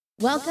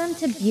Welcome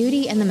to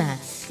Beauty and the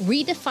Mess,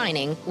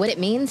 redefining what it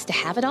means to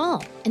have it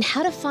all and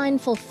how to find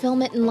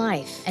fulfillment in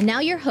life. And now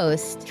your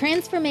host,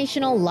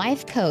 transformational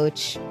life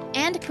coach,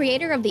 and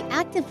creator of the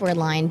activewear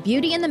line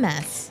Beauty and the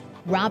Mess,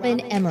 Robin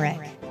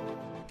Emmerich.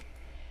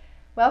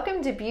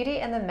 Welcome to Beauty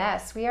and the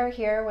Mess. We are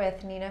here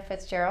with Nina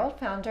Fitzgerald,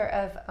 founder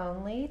of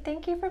Only.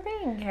 Thank you for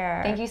being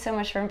here. Thank you so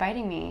much for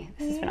inviting me.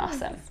 This has been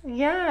awesome.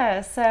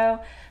 Yeah, so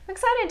I'm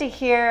excited to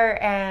hear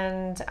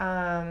and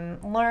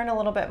learn a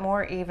little bit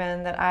more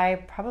even that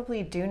I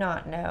probably do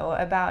not know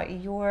about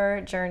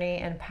your journey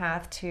and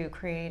path to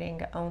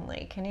creating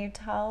Only. Can you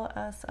tell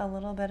us a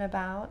little bit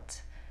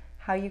about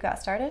how you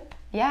got started?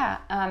 Yeah.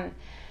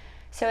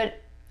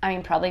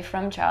 Probably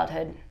from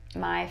childhood.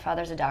 My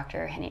father's a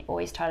doctor, and he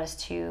always taught us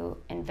to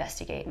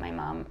investigate. My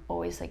mom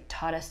always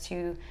taught us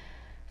to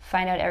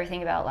find out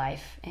everything about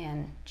life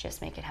and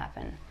just make it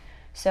happen.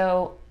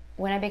 So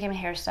when I became a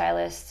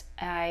hairstylist,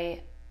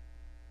 I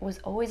was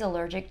always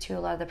allergic to a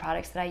lot of the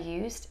products that I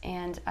used,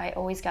 and I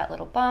always got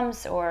little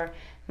bumps, or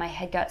my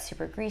head got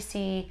super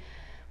greasy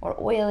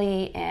or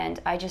oily,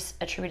 and I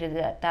just attributed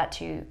that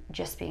to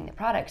just being the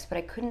products. But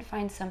I couldn't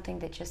find something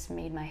that just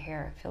made my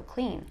hair feel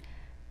clean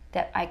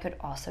that I could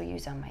also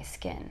use on my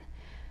skin.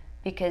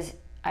 Because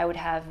I would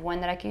have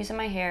one that I could use in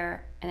my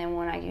hair and then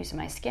one I use in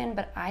my skin,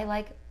 but I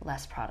like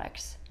less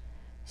products.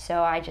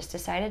 So I just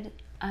decided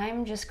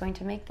I'm just going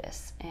to make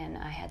this. And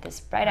I had this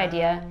bright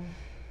idea,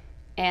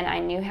 and I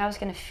knew how I was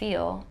going to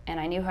feel, and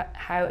I knew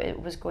how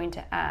it was going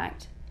to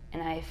act.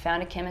 And I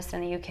found a chemist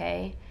in the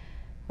UK.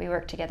 We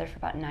worked together for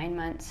about 9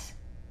 months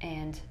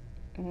and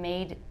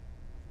made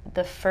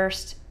the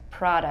first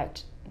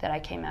product that I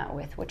came out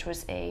with, which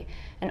was an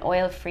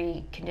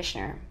oil-free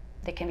conditioner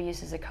that can be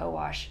used as a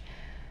co-wash.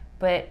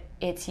 But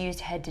it's used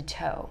head to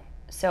toe.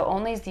 So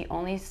Only is the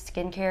only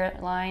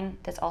skincare line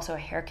that's also a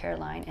hair care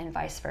line, and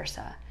vice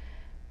versa.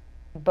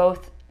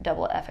 Both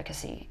double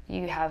efficacy.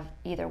 You have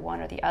either one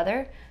or the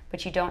other,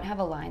 but you don't have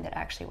a line that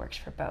actually works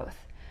for both.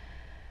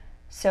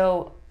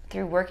 So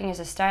through working as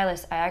a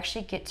stylist, I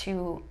actually get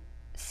to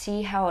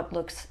see how it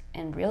looks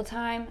in real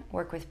time,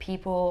 work with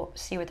people,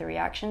 see what the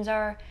reactions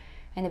are.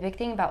 And the big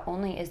thing about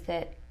Only is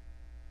that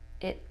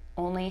it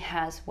only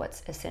has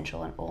what's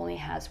essential and only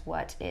has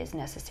what is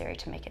necessary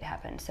to make it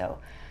happen. So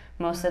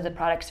most of the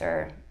products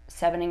are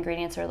 7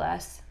 ingredients or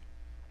less.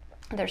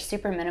 They're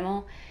super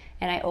minimal,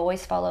 and I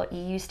always follow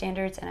EU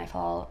standards and I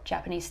follow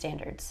Japanese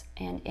standards,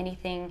 and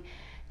anything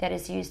that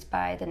is used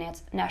by the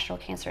National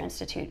Cancer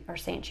Institute or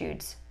St.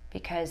 Jude's,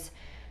 because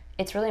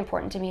it's really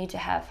important to me to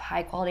have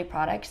high quality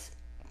products,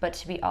 but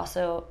to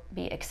also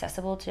be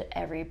accessible to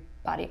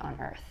everybody on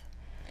earth.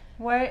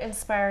 What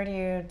inspired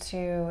you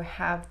to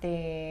have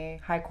the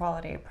high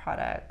quality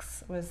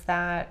products? Was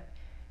that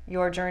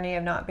your journey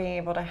of not being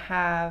able to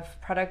have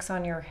products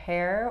on your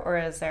hair, or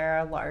is there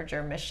a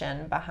larger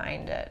mission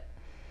behind it?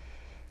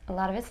 A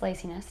lot of it's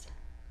laziness.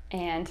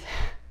 And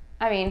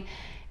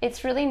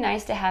it's really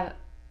nice to have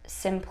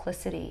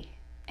simplicity.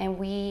 And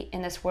we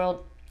in this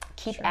world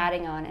keep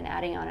adding on and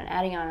adding on and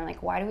adding on. And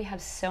why do we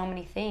have so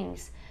many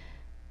things?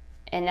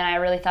 And then I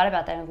really thought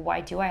about that.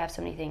 Why do I have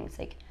so many things?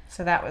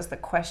 So that was the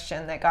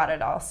question that got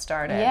it all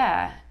started.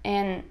 Yeah,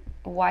 and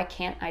why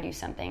can't I do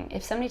something?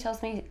 If somebody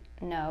tells me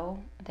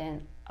no,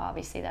 then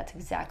obviously that's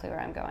exactly where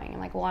I'm going.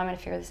 I'm I'm going to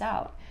figure this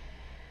out.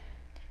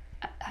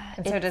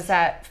 And so does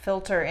that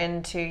filter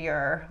into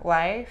your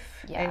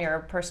life Yeah. and your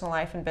personal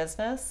life and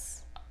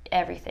business?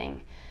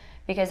 Everything.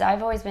 Because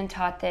I've always been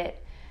taught that,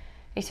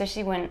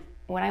 especially when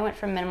I went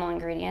from minimal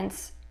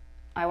ingredients,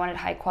 I wanted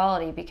high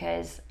quality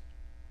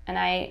and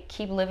I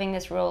keep living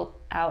this rule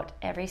out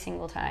every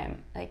single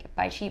time.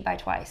 Buy cheap, buy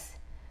twice.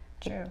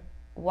 True.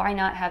 Why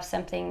not have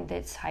something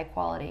that's high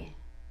quality?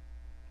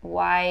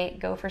 Why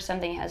go for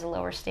something that has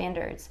lower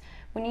standards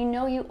when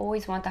you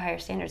always want the higher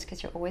standards,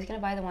 because you're always going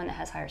to buy the one that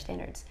has higher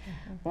standards?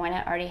 Mm-hmm. Why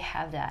not already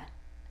have that?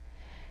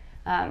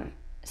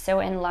 So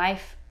in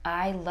life,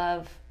 I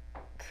love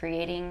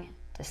creating,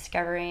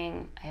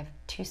 discovering. I have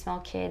 2 small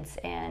kids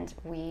and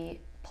we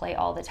play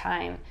all the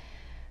time.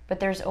 But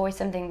there's always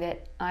something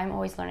that I'm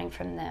always learning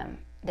from them.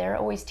 They're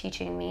always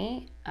teaching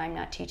me. I'm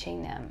not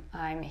teaching them.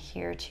 I'm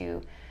here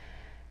to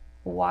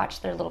watch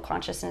their little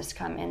consciousness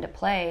come into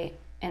play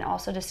and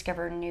also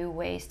discover new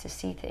ways to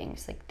see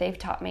things. They've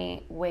taught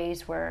me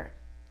ways where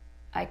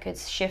I could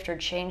shift or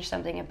change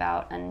something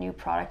about a new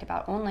product,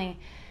 about Only,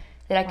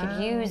 that I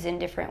could use in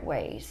different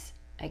ways.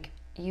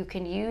 You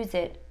can use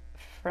it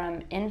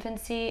from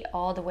infancy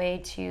all the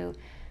way to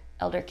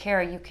elder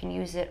care. You can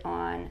use it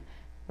on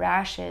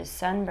rashes,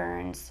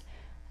 sunburns,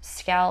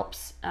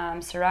 scalps,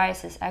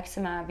 psoriasis,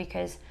 eczema,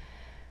 because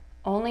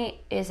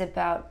Only is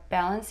about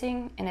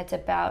balancing, and it's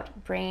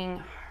about bringing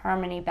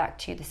harmony back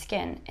to the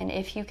skin. And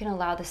if you can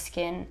allow the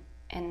skin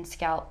and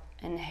scalp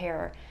and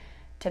hair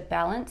to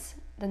balance,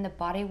 then the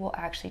body will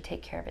actually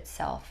take care of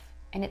itself.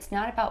 And it's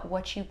not about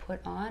what you put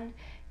on,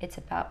 it's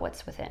about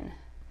what's within.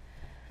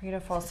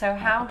 Beautiful. So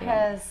how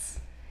has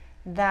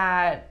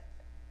that,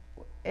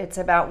 it's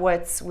about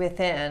what's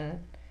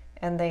within,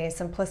 and the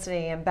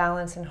simplicity and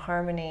balance and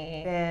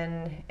harmony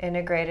been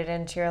integrated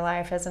into your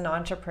life as an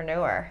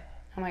entrepreneur?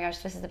 Oh my gosh,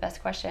 this is the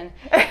best question.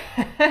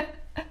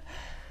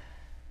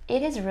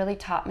 It has really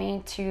taught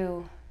me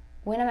to,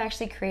 when I'm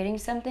actually creating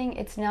something,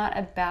 it's not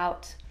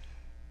about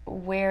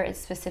where it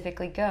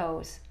specifically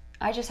goes.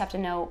 I just have to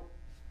know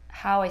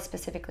how I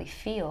specifically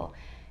feel.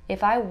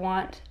 If I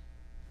want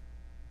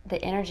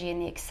the energy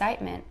and the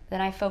excitement,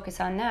 then I focus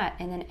on that,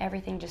 and then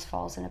everything just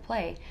falls into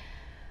play.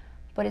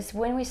 But it's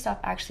when we stop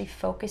actually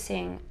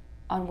focusing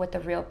on what the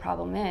real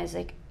problem is.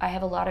 Like, I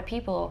have a lot of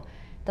people,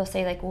 they'll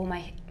say like, well,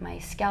 my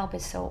scalp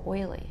is so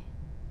oily.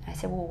 I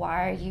said, well,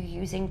 why are you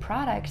using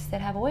products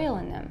that have oil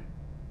in them?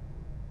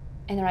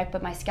 And they're like,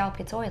 but my scalp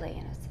gets oily.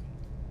 And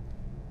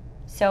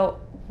so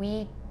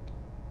we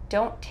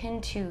don't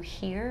tend to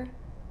hear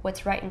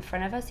what's right in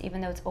front of us, even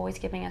though it's always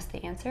giving us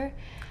the answer,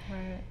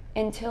 right,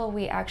 until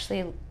we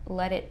actually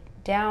let it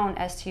down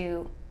as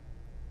to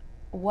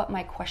what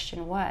my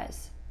question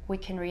was. We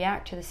can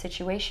react to the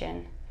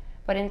situation,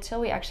 but until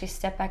we actually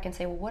step back and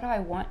say, well, what do I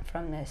want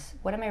from this?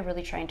 What am I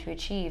really trying to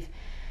achieve?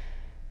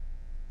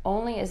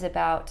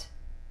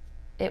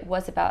 It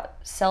was about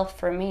self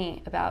for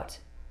me, about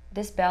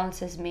this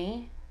balances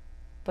me,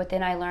 but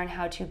then I learn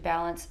how to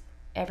balance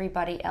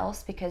everybody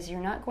else, because you're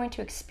not going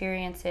to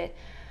experience it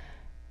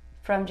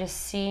from just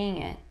seeing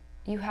it.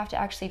 You have to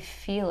actually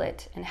feel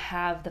it and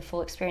have the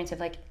full experience of,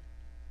 like,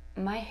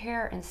 my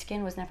hair and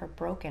skin was never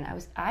broken.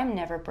 I'm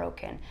never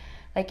broken.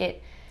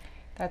 Like,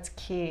 that's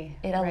key.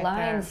 It right aligns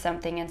there.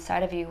 something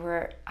inside of you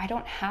where I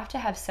don't have to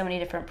have so many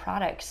different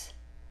products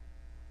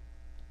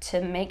to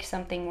make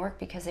something work,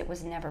 because it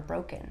was never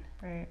broken.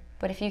 Right.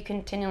 But if you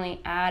continually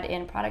add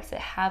in products that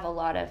have a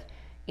lot of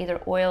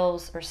either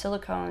oils or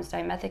silicones,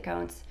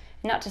 dimethicones,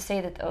 not to say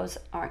that those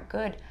aren't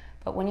good,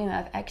 but when you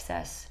have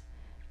excess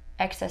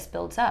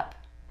builds up,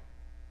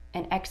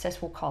 and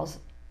excess will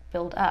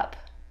build up,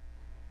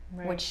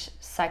 right, which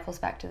cycles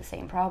back to the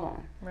same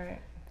problem.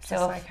 Right. So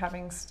just like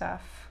having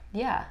stuff.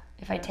 Yeah.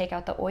 If I take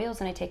out the oils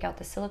and I take out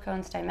the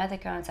silicones,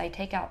 dimethicones, I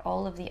take out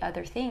all of the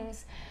other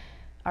things,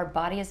 our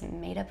body is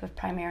made up of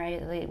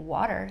primarily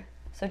water,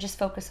 so just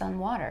focus on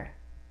water.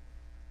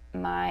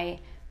 My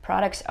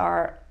products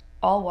are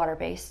all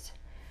water-based,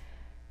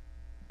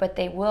 but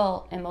they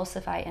will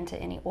emulsify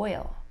into any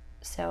oil.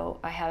 So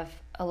I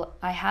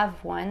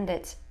have one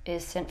that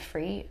is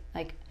scent-free.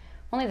 Like,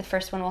 only the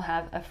first one will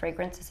have a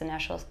fragrance. It's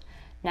a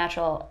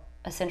natural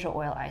essential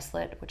oil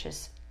isolate, which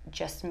is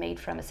just made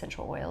from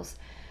essential oils.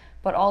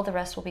 But all the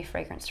rest will be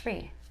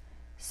fragrance-free.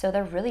 So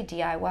they're really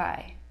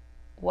DIY.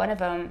 One of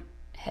them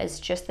has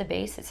just the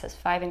base. It says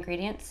 5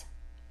 ingredients.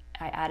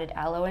 I added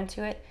aloe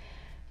into it.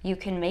 You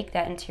can make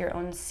that into your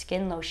own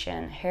skin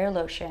lotion, hair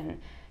lotion.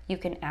 You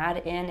can add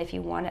in, if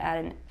you want to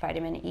add in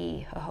vitamin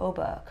E,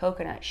 jojoba,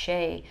 coconut,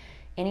 shea,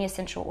 any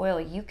essential oil.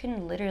 You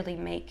can literally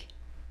make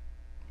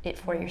it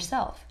for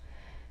yourself.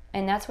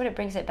 And that's what it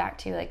brings it back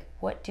to, like,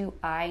 what do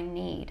I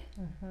need?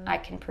 Mm-hmm. I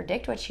can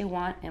predict what you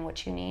want and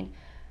what you need,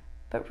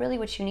 but really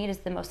what you need is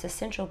the most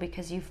essential,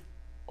 because you've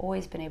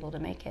always been able to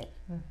make it.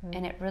 Mm-hmm.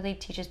 And it really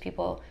teaches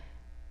people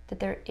that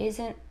there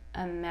isn't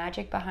a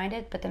magic behind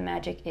it, but the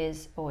magic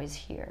is always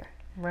here.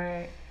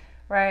 Right.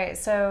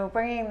 So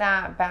bringing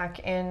that back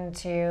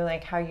into,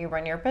 like, how you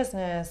run your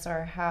business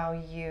or how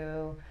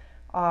you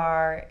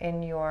are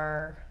in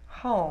your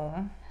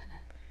home,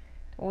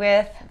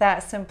 with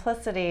that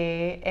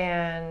simplicity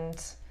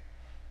and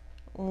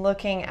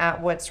looking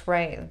at what's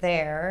right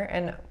there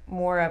and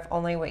more of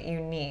only what you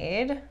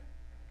need,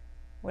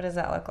 what does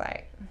that look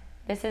like?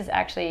 This is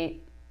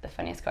actually the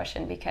funniest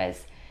question,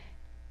 because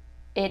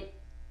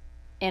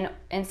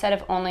instead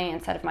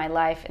of my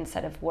life,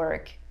 instead of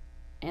work,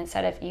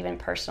 instead of even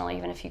personal,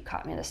 even if you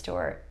caught me in the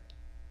store,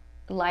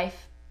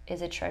 life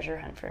is a treasure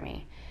hunt for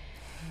me.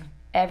 Mm-hmm.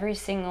 Every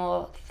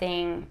single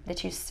thing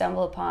that you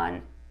stumble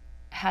upon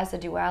has a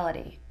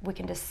duality. We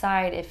can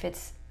decide if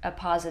it's a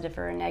positive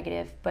or a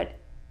negative, but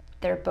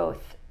they're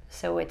both,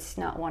 so it's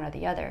not one or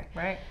the other.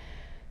 Right.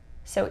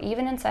 So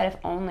even inside of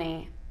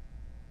Only,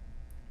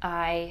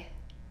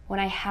 when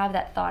I have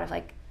that thought of,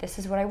 like, this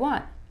is what I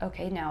want,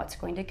 okay, now it's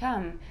going to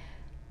come.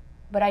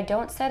 But I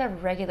don't set a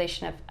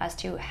regulation as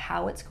to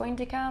how it's going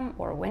to come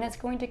or when it's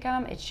going to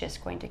come. It's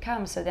just going to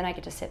come. So then I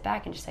get to sit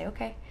back and just say,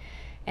 okay.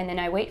 And then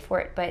I wait for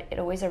it, but it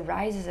always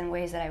arises in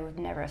ways that I would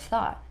never have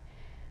thought.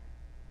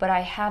 But I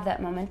have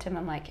that momentum.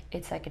 I'm like,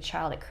 it's like a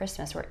child at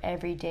Christmas, where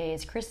every day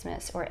is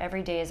Christmas, or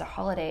every day is a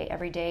holiday.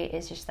 Every day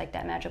is just like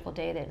that magical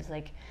day that is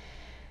like,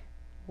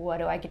 what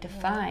do I get to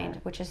find?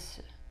 Which is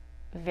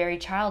very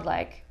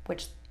childlike,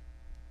 which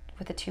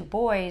with the 2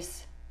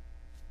 boys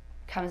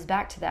comes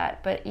back to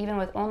that. But even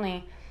with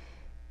Only,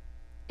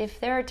 if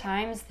there are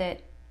times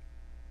that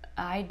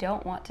I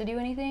don't want to do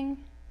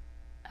anything,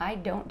 I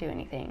don't do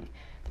anything.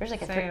 There's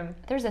like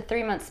there's a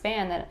 3-month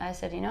span that I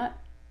said, you know what?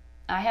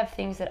 I have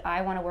things that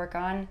I want to work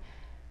on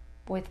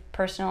with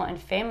personal and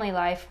family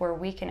life where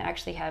we can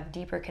actually have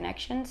deeper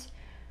connections.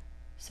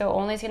 So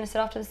Only's going to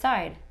sit off to the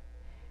side.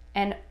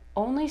 And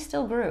Only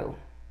still grew,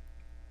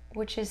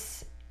 which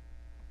is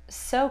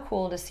so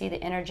cool to see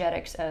the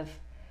energetics of,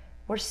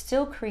 we're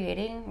still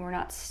creating, we're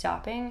not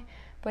stopping,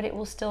 but it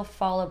will still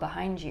follow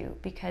behind you,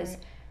 because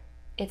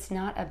it's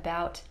not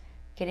about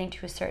getting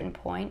to a certain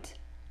point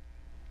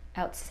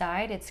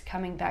outside. It's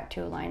coming back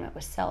to alignment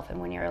with self.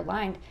 And when you're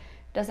aligned,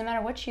 it doesn't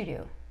matter what you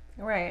do.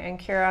 Right. And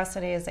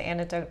curiosity is the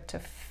antidote to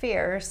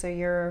fear. So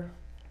you're,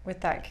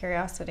 with that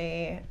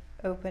curiosity,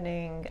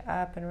 opening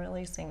up and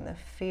releasing the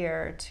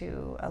fear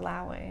to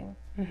allowing.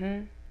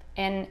 Mm-hmm.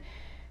 And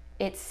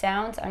it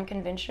sounds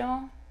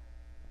unconventional,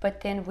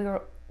 but then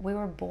we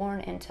were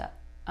born into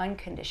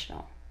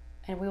unconditional,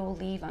 and we will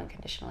leave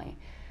unconditionally.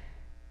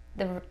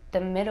 The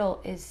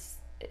middle is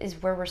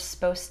where we're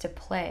supposed to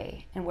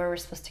play, and where we're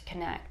supposed to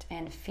connect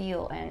and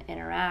feel and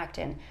interact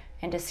and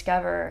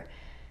discover.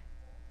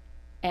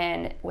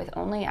 And with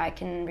Only, I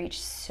can reach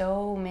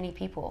so many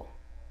people,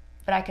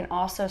 but I can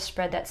also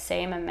spread that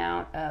same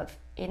amount of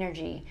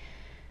energy.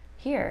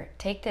 Here,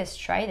 take this,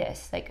 try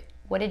this. Like,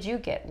 what did you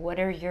get? What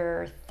are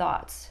your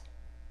thoughts?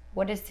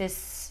 What is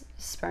this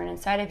spurn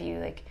inside of you?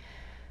 Like,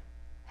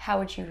 how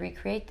would you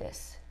recreate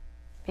this?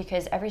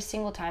 Because every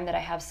single time that I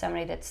have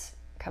somebody that's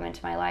come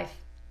into my life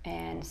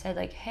and said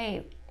like,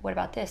 hey, what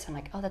about this? I'm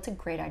like, oh, that's a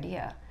great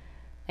idea.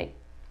 Like,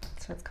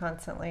 so it's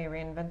constantly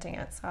reinventing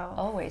itself.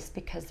 Always,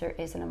 because there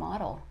isn't a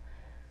model.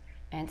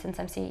 And since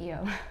I'm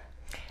CEO,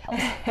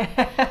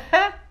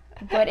 helps.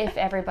 But if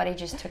everybody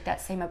just took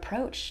that same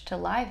approach to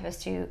life as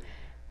to,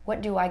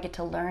 what do I get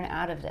to learn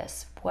out of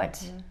this?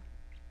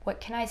 What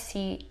can I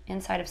see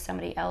inside of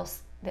somebody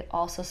else that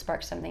also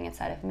sparks something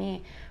inside of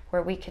me,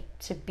 where we get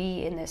to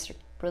be in this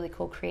really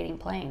cool creating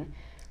plane?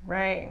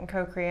 Right, and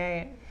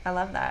co-create. I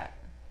love that.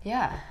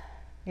 Yeah.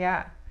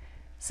 Yeah.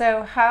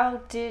 So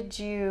how did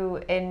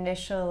you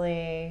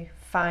initially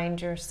find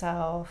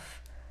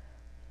yourself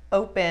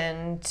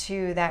open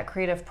to that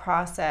creative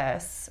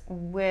process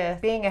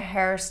with being a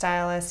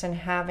hairstylist and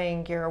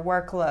having your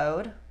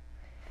workload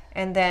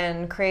and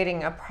then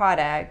creating a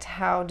product?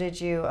 How did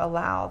you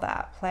allow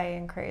that play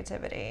and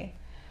creativity?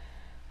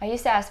 I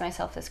used to ask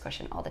myself this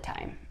question all the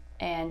time.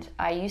 And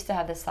I used to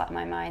have this thought in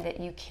my mind that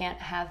you can't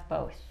have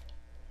both.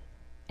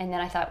 And then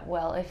I thought,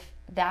 well, if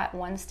that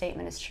one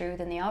statement is true,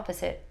 then the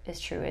opposite is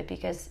true.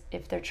 Because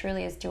if there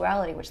truly is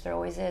duality, which there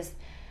always is,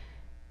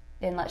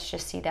 then let's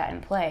just see that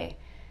in play.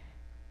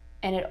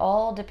 And it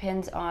all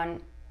depends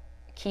on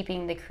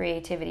keeping the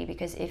creativity,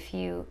 because if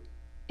you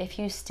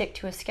stick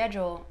to a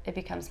schedule, it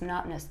becomes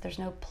monotonous. There's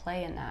no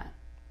play in that.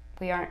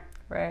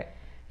 Right.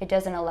 It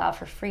doesn't allow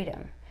for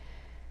freedom.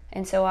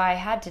 And so I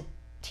had to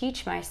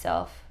teach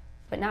myself,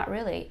 but not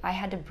really. I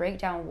had to break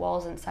down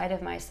walls inside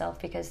of myself,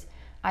 because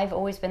I've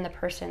always been the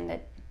person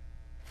that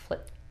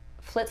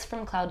flits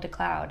from cloud to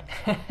cloud.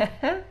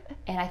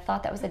 And I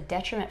thought that was a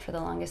detriment for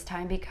the longest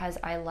time, because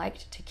I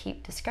liked to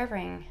keep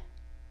discovering.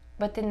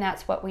 But then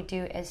that's what we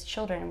do as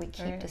children. We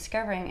keep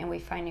discovering, and we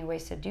find new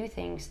ways to do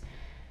things.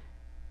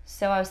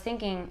 So I was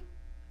thinking,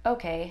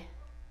 okay,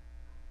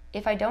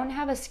 if I don't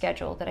have a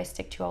schedule that I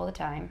stick to all the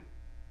time,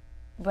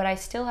 but I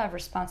still have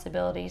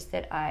responsibilities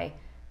that I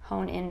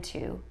hone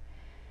into,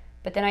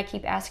 but then I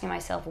keep asking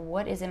myself,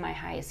 what is in my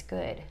highest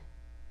good?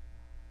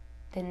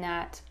 Then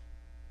that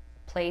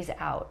plays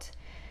out.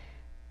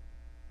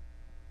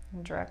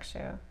 Directs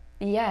you.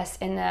 Yes,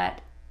 and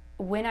that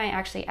when I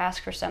actually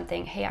ask for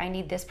something, hey, I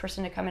need this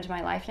person to come into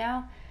my life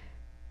now,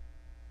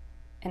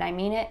 and I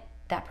mean it,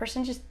 that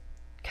person just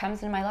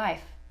comes into my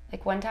life.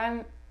 Like one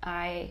time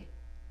I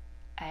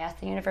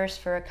asked the universe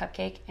for a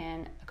cupcake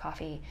and a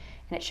coffee,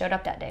 and it showed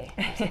up that day.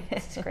 I was like,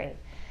 this is great.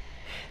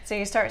 So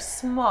you start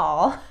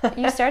small.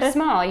 You start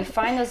small. You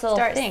find those little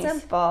things. Start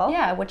simple.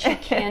 Yeah, what you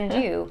can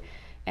do.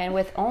 And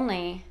with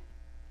Only,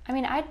 I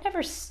mean, I'd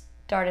never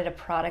started a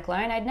product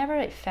line. I'd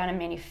never found a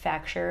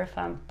manufacturer,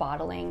 found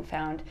bottling,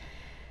 found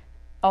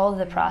all of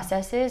the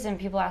processes. And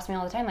people ask me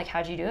all the time, like,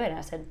 how'd you do it? And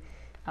I said,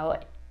 oh,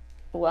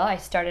 well, I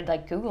started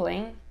like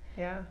Googling,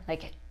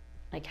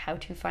 like how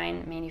to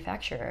find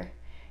manufacturer.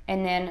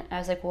 And then I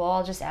was like, well,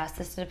 I'll just ask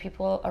this to the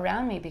people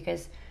around me,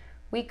 because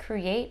we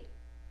create,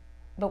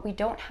 but we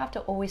don't have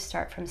to always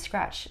start from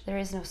scratch. There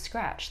is no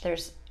scratch.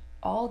 There's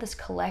all this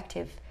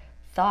collective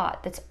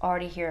thought that's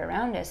already here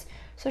around us.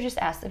 So just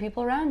ask the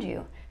people around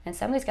you. And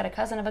somebody's got a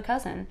cousin of a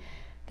cousin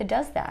that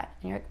does that.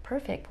 And you're like,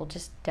 perfect. We'll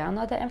just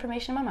download that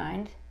information in my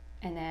mind,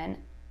 and then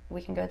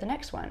we can go to the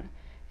next one.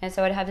 And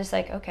so I'd have this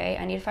like, okay,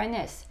 I need to find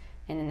this.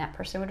 And then that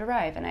person would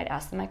arrive, and I'd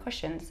ask them my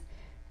questions.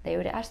 They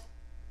would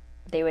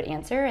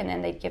answer, and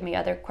then they'd give me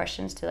other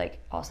questions to like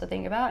also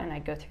think about, and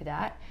I'd go through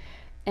that.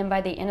 And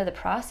by the end of the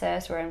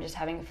process, where I'm just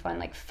having fun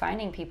like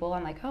finding people,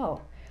 I'm like,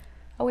 oh,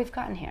 we've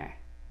gotten here.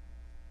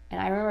 And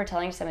I remember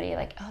telling somebody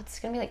like, oh, it's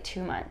gonna be like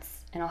 2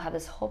 months, and I'll have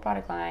this whole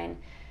product line.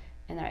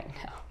 And they're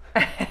like, no.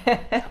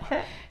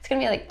 It's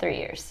gonna be like 3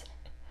 years.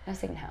 I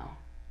was like, no.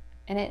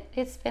 And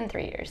it's been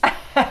 3 years.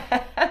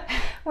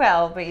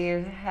 Well, but you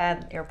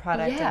had your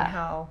product in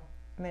how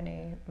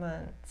many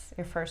months?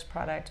 Your first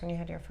product, when you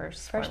had your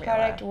first formula?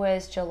 Product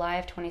was July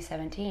of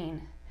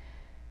 2017.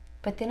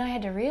 But then I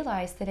had to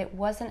realize that it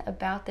wasn't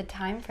about the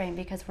time frame,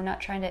 because we're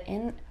not trying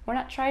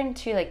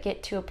to like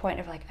get to a point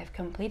of like, I've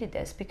completed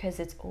this, because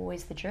it's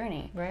always the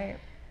journey. Right.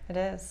 It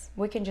is.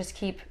 We can just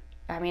keep,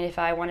 I mean, if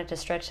I wanted to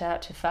stretch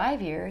out to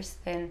 5 years,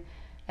 then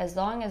as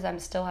long as I'm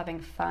still having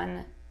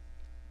fun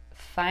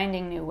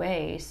finding new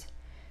ways,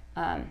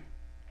 and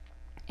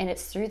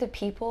it's through the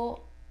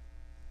people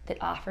that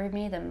offered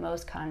me the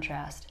most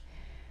contrast.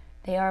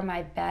 They are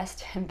my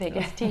best and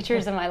biggest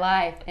teachers in my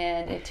life,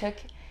 and it took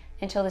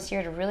until this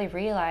year to really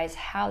realize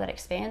how that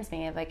expands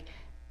me, of like,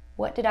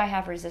 what did I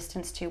have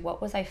resistance to?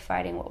 What was I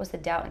fighting? What was the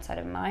doubt inside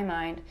of my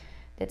mind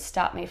that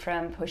stopped me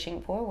from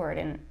pushing forward?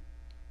 And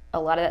a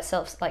lot of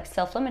that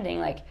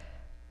self-limiting, like,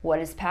 what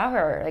is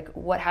power? Like,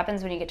 what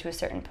happens when you get to a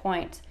certain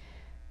point?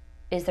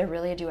 Is there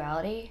really a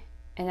duality?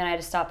 And then I had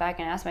to stop back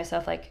and ask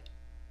myself, like,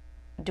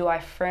 do I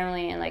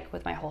firmly and like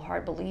with my whole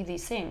heart believe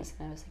these things?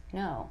 And I was like,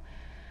 no.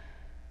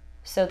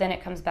 So then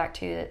it comes back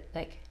to that,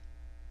 like,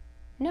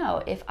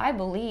 no, if I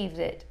believe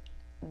that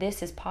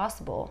this is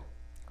possible,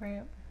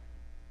 right,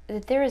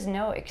 that there is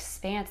no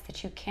expanse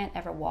that you can't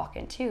ever walk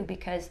into,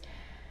 because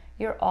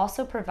you're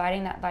also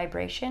providing that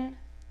vibration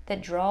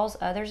that draws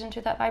others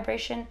into that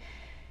vibration,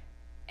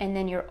 and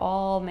then you're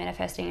all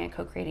manifesting and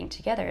co-creating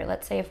together.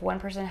 Let's say if one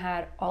person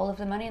had all of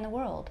the money in the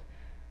world,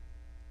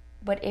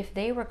 but if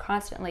they were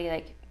constantly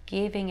like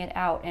giving it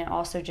out and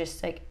also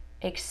just like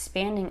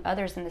expanding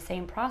others in the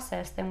same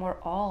process, then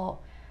we're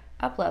all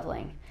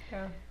up-leveling.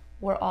 Yeah.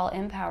 We're all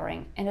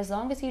empowering. And as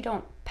long as you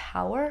don't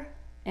power,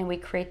 and we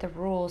create the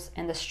rules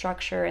and the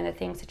structure and the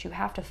things that you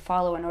have to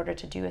follow in order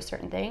to do a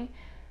certain thing,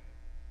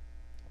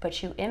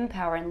 but you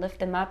empower and lift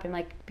them up and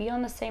like be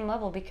on the same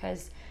level,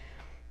 because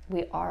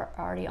we are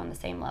already on the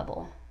same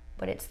level.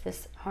 But it's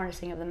this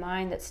harnessing of the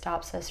mind that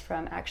stops us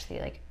from actually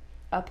like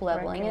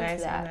up-leveling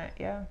into that.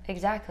 Yeah.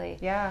 Exactly.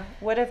 Yeah.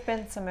 What have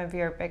been some of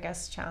your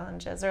biggest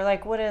challenges? Or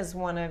like, what is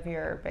one of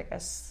your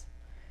biggest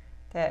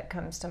that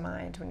comes to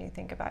mind when you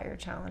think about your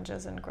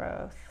challenges and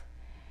growth?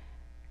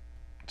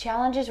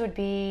 Challenges would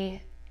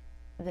be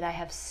that I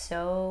have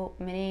so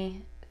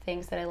many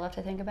things that I love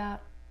to think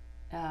about,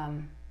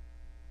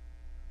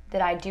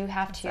 that I do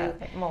have to...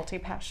 Like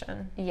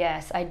multi-passion.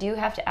 Yes, I do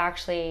have to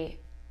actually,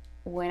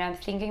 when I'm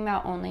thinking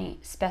about only,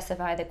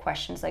 specify the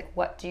questions like,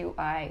 what do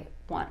I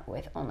want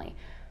with only?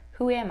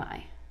 Who am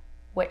I?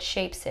 What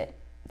shapes it?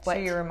 So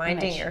you're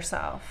reminding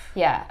yourself.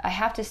 Yeah, I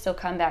have to still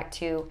come back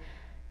to,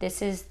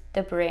 this is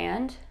the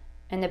brand,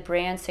 and the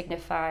brand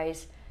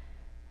signifies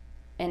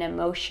an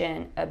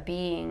emotion, a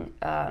being,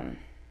 an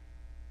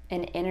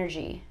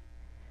energy.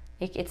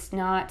 It's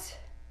not,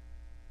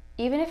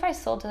 even if I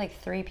sold to like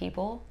 3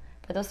 people,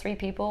 but those 3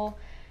 people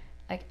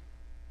like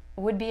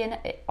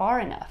are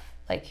enough.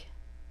 Like,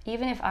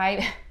 even if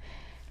I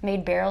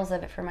made barrels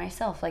of it for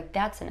myself, like,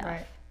 that's enough.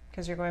 Right.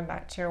 Because you're going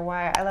back to your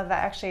why. I love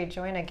that. Actually,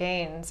 Joanna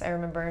Gaines, I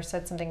remember,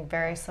 said something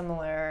very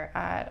similar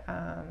at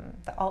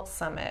the Alt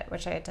Summit,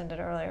 which I attended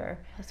earlier.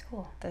 That's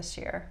cool. This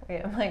year.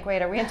 I'm like,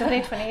 wait, are we in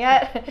 2020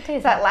 yet?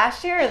 Is that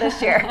last year or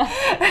this year?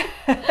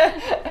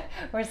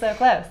 We're so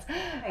close.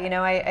 You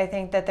know, I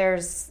think that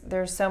there's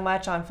so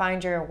much on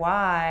find your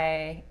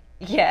why,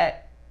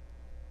 yet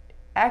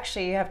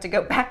actually you have to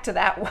go back to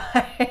that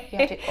why. You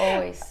have to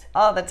always.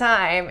 All the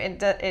time.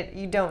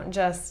 You don't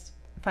just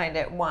find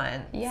it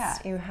once. Yeah.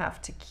 You have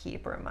to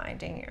keep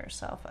reminding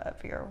yourself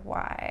of your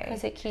why.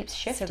 Because it keeps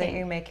shifting. So that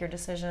you make your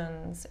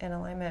decisions in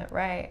alignment.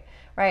 Right.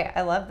 Right.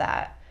 I love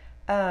that.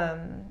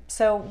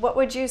 So what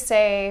would you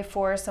say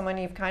for someone,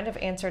 you've kind of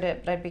answered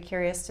it, but I'd be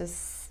curious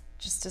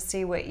just to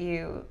see what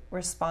you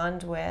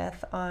respond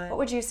with on, what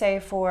would you say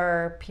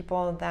for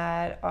people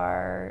that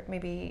are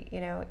maybe, you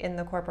know, in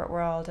the corporate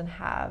world and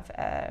have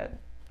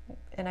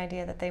an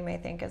idea that they may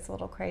think is a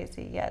little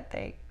crazy, yet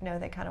they know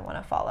they kind of want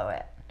to follow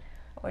it?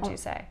 What would you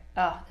say?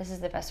 Oh, this is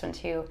the best one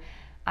too.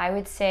 I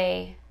would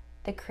say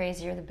the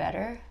crazier the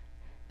better,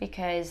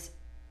 because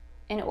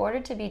in order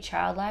to be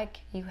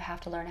childlike, you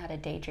have to learn how to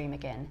daydream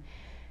again.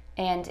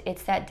 And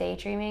it's that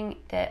daydreaming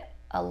that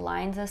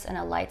aligns us and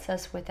alights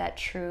us with that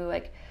true,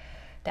 like,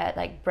 that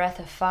like breath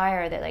of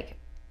fire that like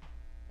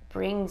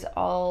brings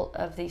all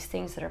of these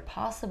things that are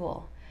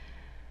possible.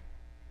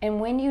 And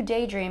when you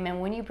daydream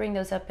and when you bring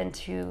those up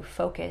into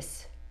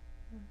focus,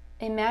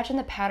 imagine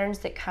the patterns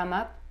that come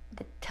up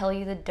that tell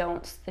you the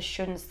don'ts, the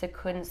shouldn'ts, the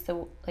couldn'ts,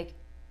 the like,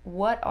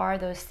 what are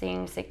those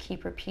things that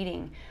keep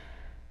repeating,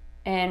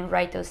 and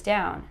write those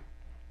down.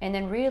 And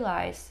then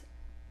realize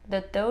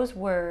that those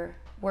were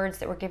words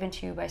that were given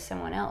to you by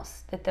someone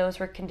else, that those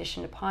were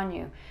conditioned upon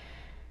you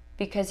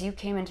because you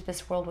came into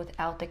this world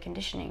without the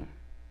conditioning.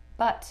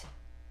 But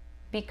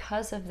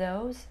because of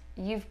those,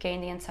 you've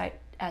gained the insight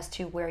as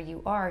to where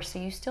you are. So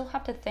you still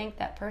have to thank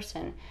that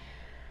person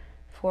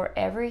for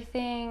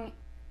everything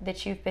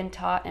that you've been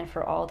taught and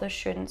for all the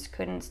shouldn'ts,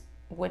 couldn'ts,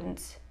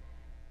 wouldn'ts.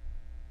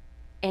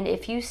 And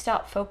if you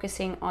stop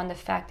focusing on the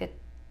fact that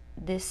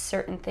this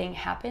certain thing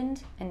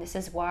happened and this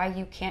is why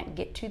you can't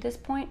get to this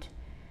point,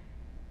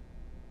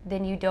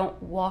 then you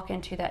don't walk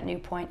into that new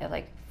point of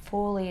like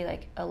fully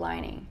like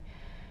aligning,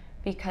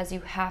 because you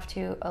have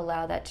to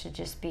allow that to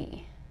just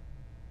be.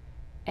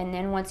 And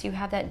then once you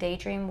have that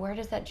daydream, where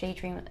does that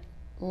daydream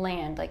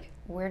land? Like,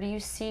 where do you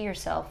see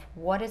yourself?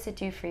 What does it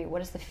do for you?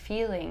 What is the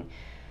feeling?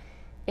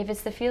 If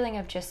it's the feeling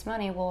of just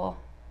money, well,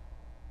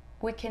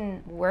 we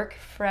can work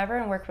forever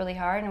and work really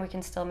hard and we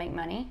can still make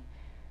money.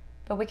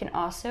 but we can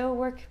also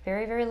work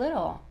very, very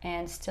little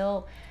and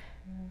still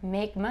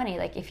make money.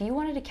 Like if you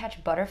wanted to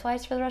catch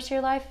butterflies for the rest of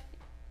your life,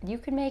 you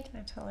could make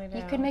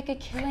a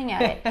killing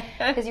at it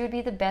because you would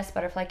be the best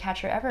butterfly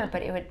catcher ever.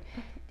 But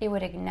it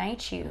would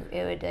ignite you.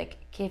 It would like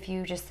give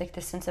you just like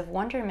the sense of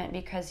wonderment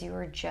because you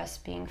were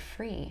just being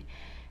free.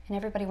 And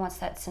everybody wants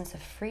that sense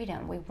of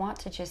freedom. We want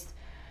to just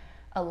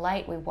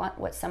alight. We want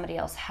what somebody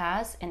else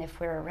has, and if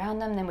we're around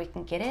them, then we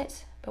can get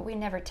it. But we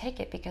never take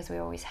it because we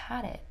always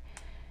had it.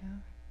 Yeah.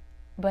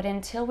 But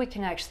until we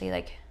can actually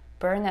like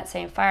burn that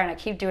same fire, and I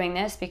keep doing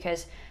this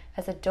because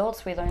as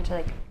adults we learn to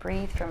like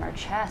breathe from our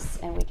chests,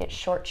 and we get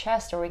short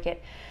chest, or we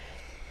get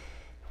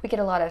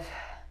a lot of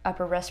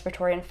upper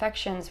respiratory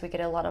infections, we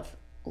get a lot of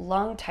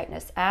lung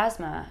tightness,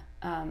 asthma,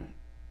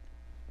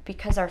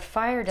 because our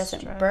fire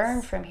doesn't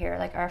burn from here.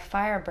 Like our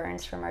fire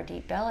burns from our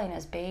deep belly, and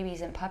as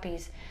babies and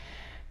puppies,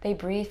 they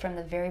breathe from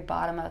the very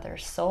bottom of their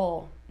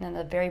soul and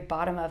the very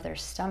bottom of their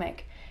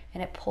stomach,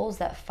 and it pulls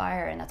that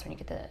fire, and that's when you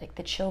get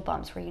the chill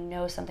bumps where you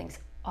know something's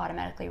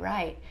automatically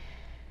right,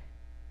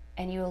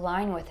 and you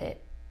align with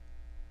it.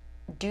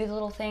 Do the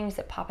little things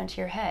that pop into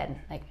your head,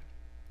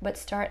 but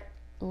start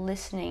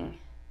listening,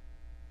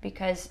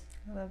 because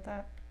I love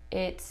that.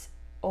 It's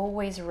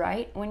always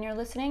right when you're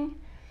listening,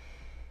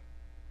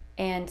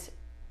 and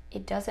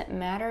it doesn't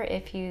matter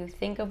if you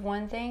think of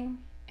one thing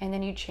and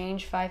then you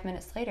change 5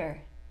 minutes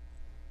later.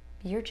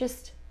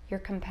 You're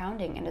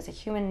compounding, and as a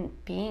human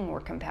being, we're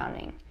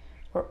compounding.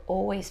 We're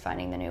always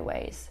finding the new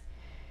ways.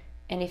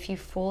 And if you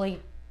fully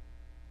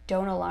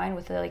don't align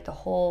with the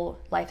whole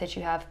life that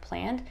you have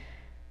planned,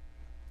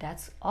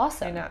 that's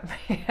awesome.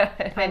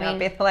 It might not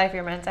be the life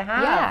you're meant to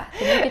have. Yeah,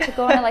 then you get to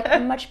go on a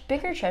much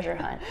bigger treasure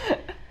hunt.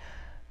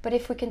 But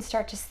if we can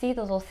start to see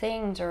the little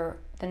things or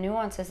the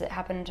nuances that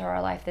happen into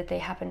our life, that they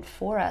happened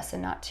for us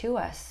and not to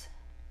us,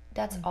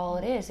 that's all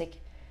it is. Like,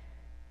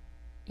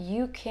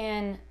 you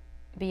can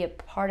be a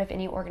part of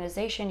any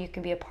organization, you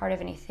can be a part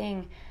of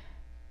anything,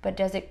 but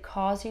does it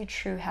cause you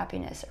true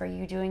happiness? Are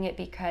you doing it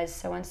because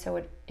so-and-so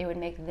it would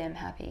make them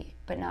happy,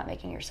 but not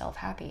making yourself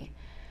happy?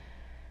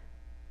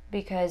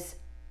 Because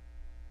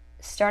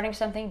starting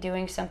something,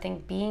 doing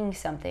something, being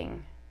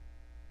something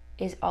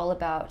is all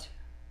about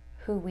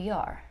who we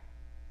are.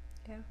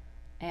 Yeah.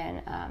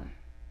 And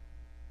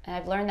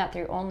I've learned that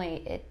through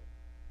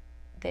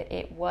that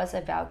it was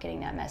about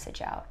getting that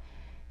message out.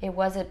 It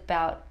was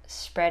about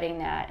spreading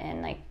that,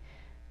 and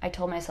I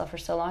told myself for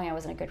so long I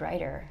wasn't a good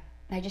writer.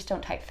 I just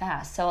don't type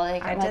fast. So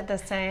I did the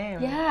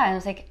same. Yeah, and I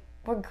was like,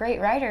 we're great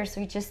writers.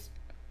 We just,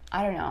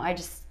 I don't know, I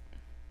just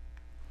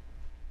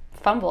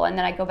fumble. And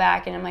then I go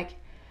back and I'm like,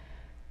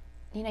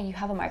 you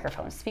have a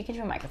microphone, speaking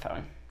to a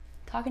microphone,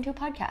 talking to a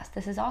podcast.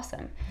 This is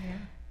awesome. Yeah.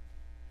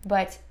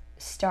 But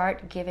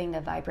start giving the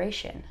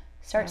vibration.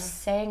 Start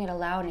saying it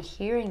aloud and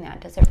hearing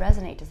that. Does it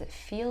resonate? Does it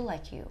feel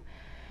like you?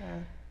 Yeah.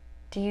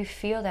 Do you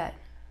feel that,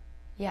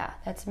 yeah,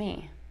 that's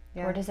me?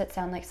 Yeah. Or does it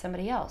sound like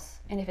somebody else?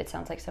 And if it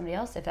sounds like somebody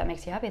else, if that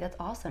makes you happy, that's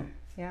awesome.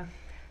 Yeah.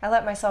 I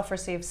let myself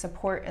receive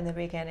support in the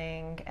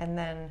beginning, and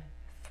then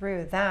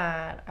through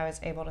that, I was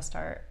able to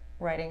start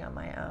writing on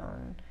my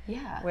own.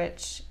 Yeah.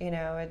 Which,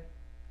 would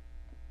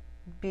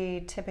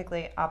be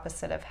typically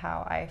opposite of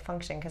how I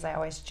function, because I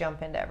always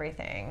jump into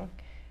everything.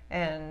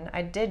 And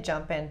I did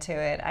jump into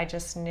it. I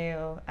just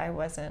knew I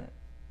wasn't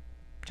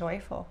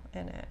joyful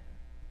in it.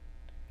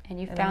 And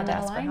you found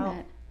that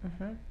alignment.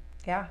 Mm-hmm.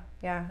 Yeah.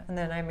 And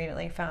then I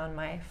immediately found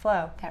my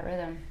flow. That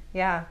rhythm.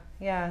 Yeah.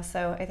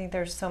 So I think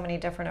there's so many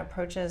different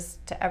approaches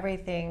to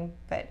everything,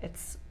 but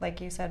it's,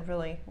 like you said,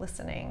 really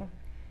listening.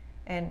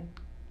 And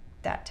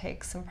that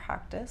takes some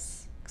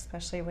practice,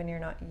 especially when you're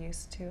not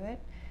used to it.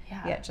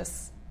 Yeah. Yet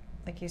just,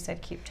 like you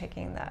said, keep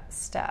taking that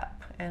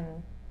step,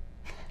 and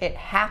it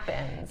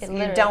happens.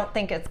 You don't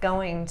think it's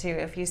going to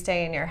if you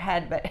stay in your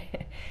head, but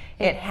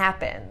it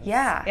happens.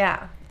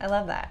 Yeah. I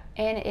love that.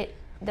 And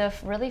the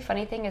really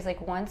funny thing is,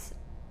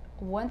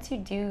 once you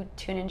do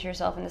tune into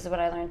yourself, and this is what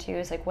I learned too,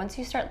 is once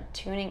you start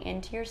tuning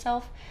into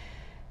yourself,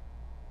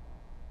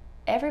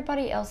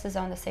 everybody else is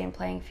on the same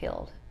playing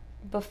field.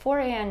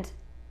 Beforehand,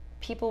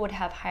 people would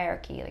have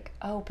hierarchy,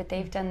 but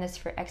they've done this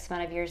for X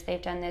amount of years,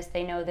 they've done this,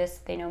 they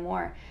know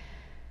more.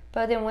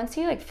 But then once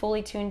you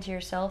fully tune to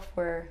yourself,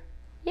 where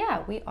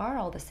we are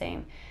all the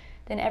same,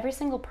 then every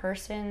single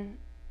person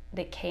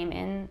that came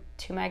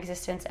into my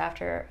existence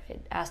after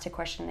it asked a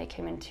question, they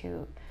came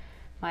into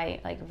my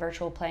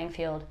virtual playing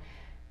field,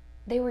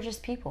 they were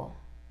just people.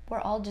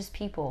 We're all just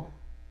people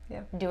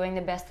doing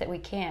the best that we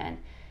can.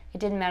 It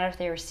didn't matter if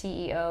they were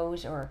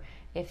CEOs or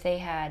if they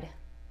had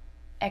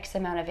X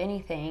amount of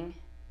anything,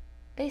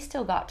 they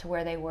still got to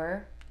where they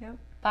were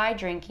by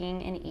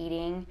drinking and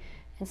eating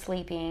and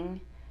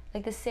sleeping,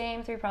 the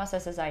same 3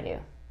 processes I do.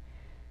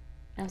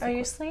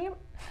 You sleep?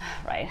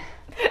 Right.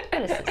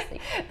 Go to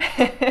sleep.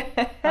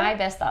 My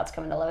best thoughts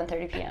come at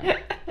 11:30 p.m.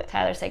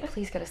 Tyler's like,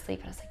 please go to sleep.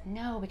 And I was like,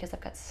 no, because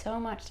I've got so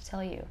much to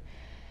tell you.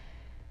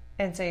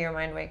 And so your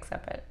mind wakes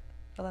up at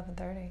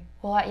 11:30.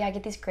 Well, I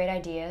get these great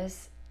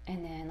ideas.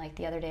 And then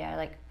the other day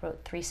I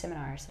wrote 3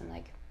 seminars. And I'm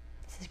like,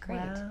 this is great.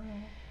 Wow.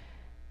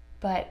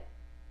 But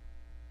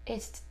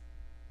it's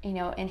you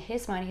know, in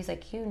his mind, he's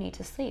like, you need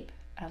to sleep.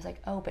 And I was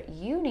like, oh, but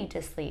you need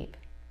to sleep.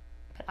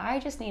 But I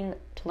just need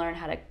to learn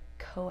how to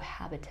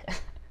cohabitate.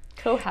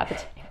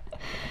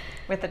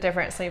 With the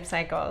different sleep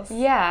cycles.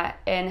 Yeah,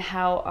 and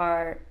how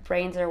our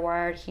brains are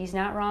wired. He's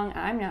not wrong,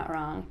 I'm not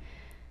wrong.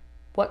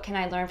 What can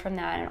I learn from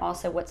that? And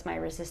also, what's my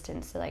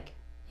resistance? So like,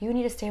 you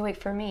need to stay awake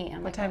for me.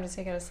 What time does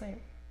he go to sleep?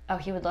 Oh,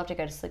 he would love to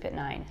go to sleep at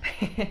 9.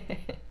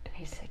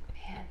 He's like,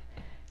 man,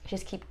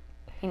 just keep,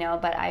 you know,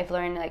 but I've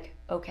learned like,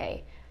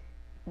 okay,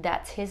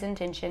 that's his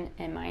intention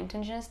and my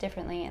intention is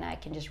differently, and I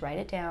can just write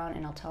it down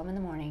and I'll tell him in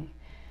the morning.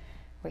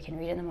 We can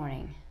read it in the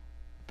morning.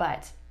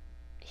 But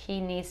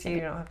he needs to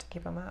you don't have to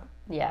keep him up.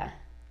 Yeah,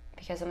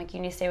 because I'm like, you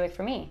need to stay awake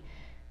for me.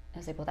 I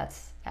was like, well,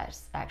 that's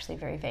actually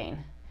very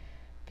vain,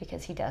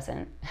 because he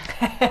doesn't.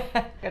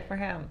 Good for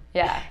him.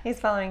 Yeah. He's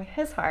following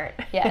his heart.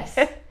 Yes.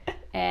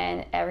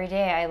 And every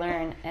day I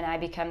learn, and I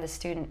become the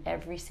student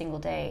every single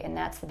day, and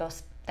that's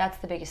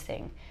the biggest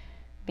thing.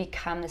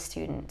 Become the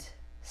student.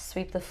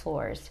 Sweep the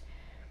floors.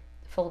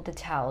 Fold the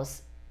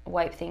towels.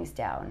 Wipe things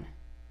down.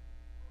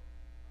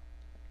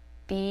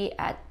 Be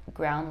at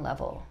ground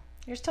level.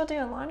 You're still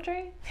doing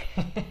laundry?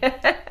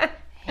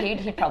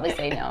 He'd probably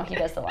say no. He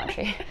does the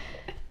laundry.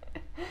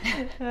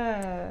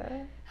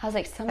 I was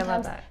like,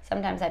 sometimes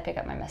I pick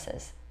up my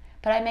messes.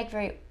 But I make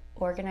very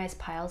organized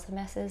piles of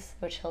messes,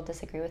 which he'll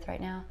disagree with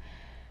right now.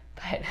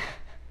 But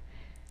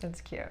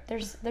it's cute.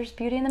 There's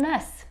beauty in the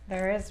mess.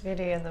 There is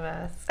beauty in the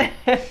mess.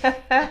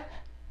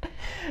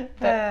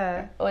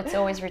 But it's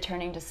always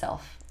returning to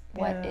self.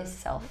 What is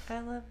self? I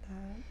love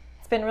that.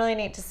 It's been really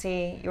neat to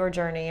see your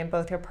journey in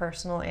both your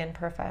personal and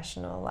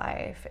professional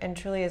life, and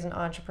truly as an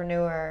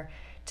entrepreneur,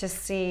 to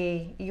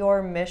see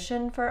your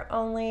mission for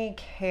Only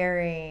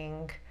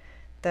carrying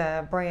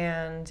the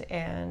brand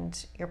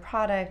and your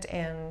product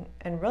and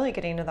really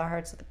getting to the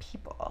hearts of the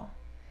people.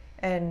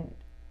 And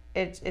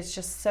it's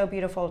just so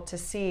beautiful to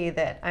see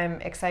that.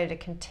 I'm excited to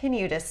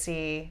continue to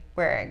see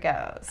where it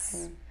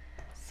goes. I'm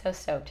so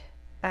stoked.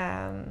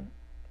 And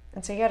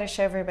so you got to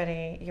show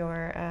everybody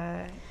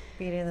your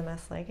Beauty in the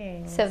Mess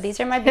leggings. So these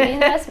are my Beauty in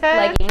the Mess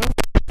leggings,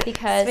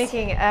 because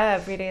speaking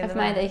of Beauty in the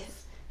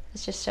Mess,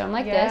 let's just show them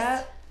like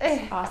this.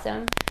 It's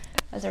awesome.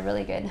 That was a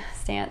really good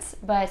stance.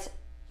 But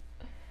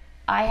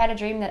I had a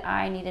dream that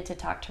I needed to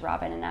talk to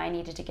Robin, and I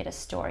needed to get a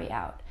story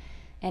out.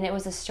 And it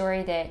was a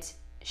story that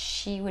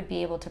she would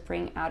be able to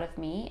bring out of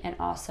me and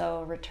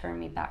also return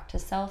me back to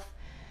self.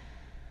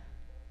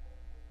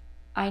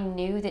 I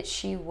knew that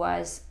she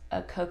was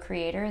a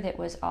co-creator that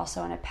was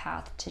also on a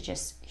path to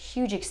just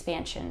huge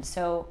expansion.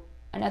 So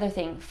another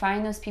thing,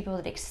 find those people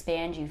that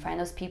expand you. Find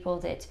those people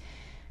that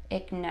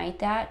ignite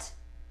that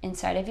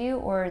inside of you,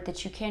 or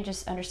that you can't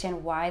just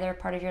understand why they're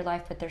part of your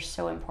life, but they're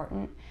so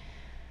important.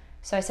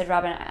 So I said,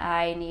 Robin,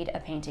 I need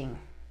a painting.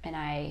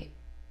 And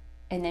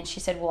then she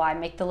said, well, I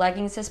make the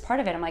leggings as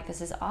part of it. I'm like,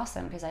 this is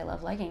awesome, because I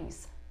love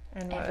leggings.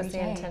 And what was the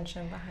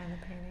intention behind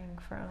the painting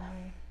for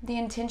Only? The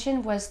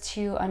intention was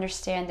to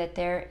understand that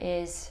there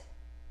is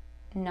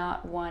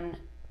not one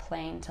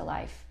plane to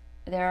life.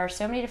 There are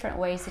so many different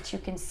ways that you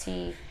can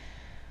see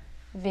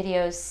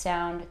videos,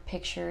 sound,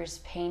 pictures,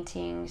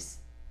 paintings,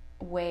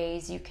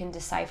 ways you can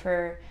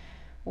decipher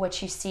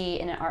what you see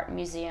in an art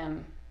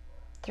museum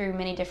through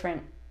many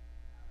different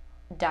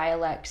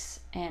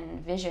dialects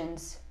and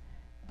visions.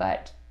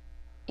 But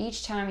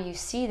each time you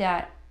see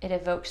that, it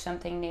evokes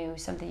something new,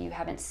 something you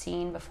haven't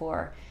seen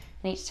before.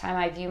 And each time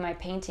I view my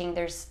painting,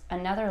 there's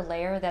another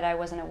layer that I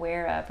wasn't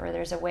aware of, or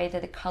there's a way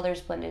that the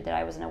colors blended that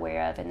I wasn't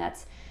aware of. And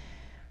that's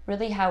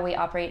really how we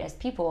operate as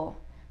people.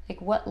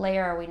 Like, what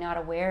layer are we not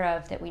aware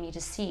of that we need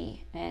to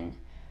see? And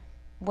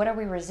what are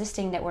we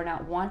resisting that we're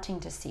not wanting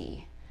to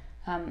see?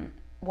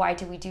 Why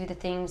do we do the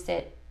things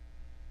that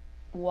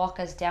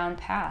walk us down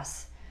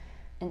paths?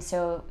 And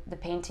so the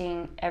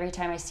painting, every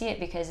time I see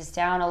it, because it's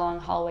down a long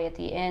hallway at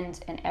the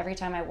end, and every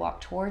time I walk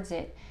towards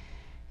it,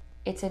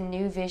 it's a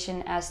new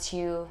vision as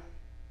to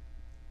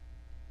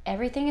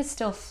everything is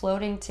still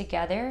floating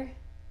together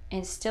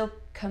and still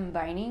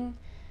combining,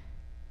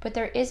 but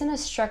there isn't a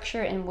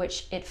structure in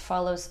which it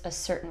follows a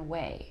certain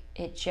way.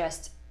 It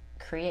just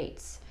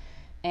creates.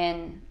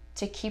 And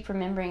to keep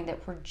remembering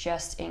that we're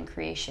just in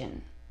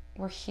creation.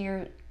 We're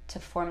here to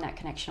form that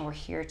connection. We're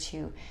here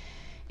to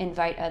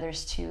invite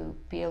others to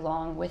be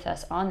along with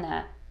us on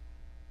that.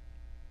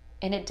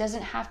 And it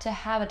doesn't have to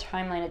have a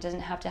timeline. It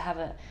doesn't have to have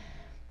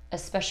a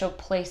special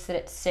place that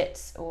it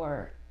sits,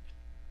 or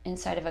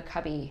inside of a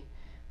cubby,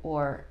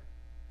 or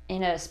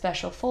in a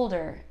special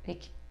folder.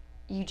 Like,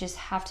 you just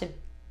have to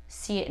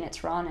see it in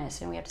its rawness,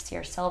 and we have to see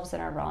ourselves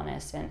in our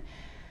rawness, and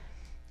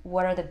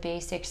what are the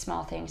basic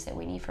small things that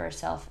we need for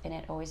ourselves. And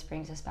it always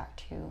brings us back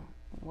to,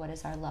 what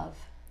is our love?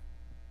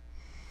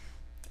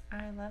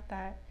 I love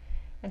that.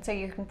 And so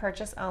you can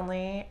purchase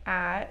Only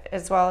at,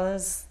 as well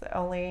as the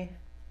Only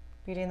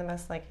Beauty in the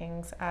Mess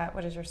leggings at,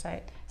 what is your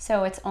site?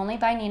 So it's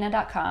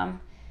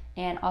onlybynina.com,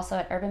 and also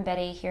at Urban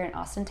Betty here in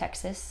Austin,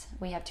 Texas.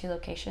 We have 2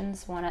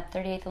 locations, one at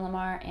 38th and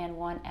Lamar and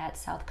one at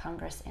South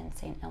Congress in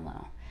St.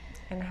 Elmo.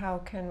 And how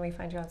can we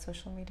find you on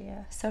social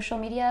media? Social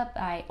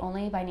media,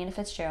 Only by Nina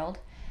Fitzgerald.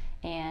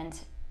 And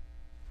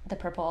the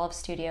Purple Olive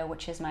Studio,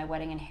 which is my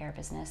wedding and hair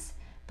business,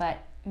 but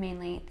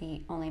mainly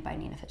the Only by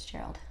Nina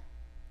Fitzgerald.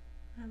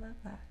 I love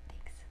that.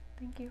 Thanks.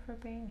 Thank you for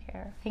being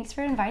here. Thanks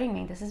for inviting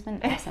me. This has been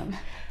awesome.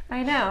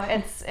 I know.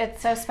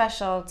 It's so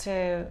special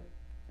to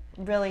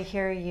really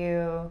hear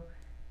you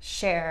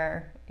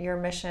share your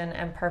mission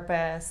and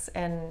purpose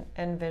and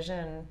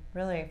vision,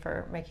 really,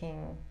 for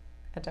making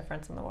a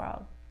difference in the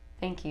world.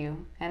 Thank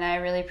you. And I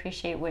really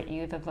appreciate what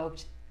you've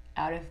evoked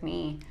out of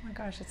me. Oh my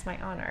gosh, it's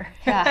my honor.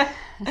 Yeah.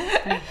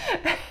 It's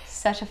been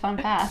such a fun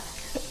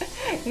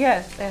path.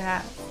 Yes, it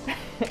has.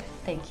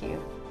 Thank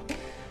you.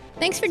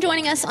 Thanks for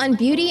joining us on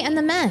Beauty and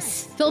the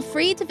Mess. Feel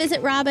free to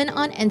visit Robin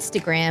on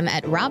Instagram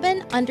at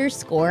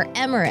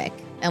Robin_Emmerich.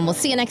 And we'll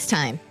see you next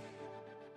time.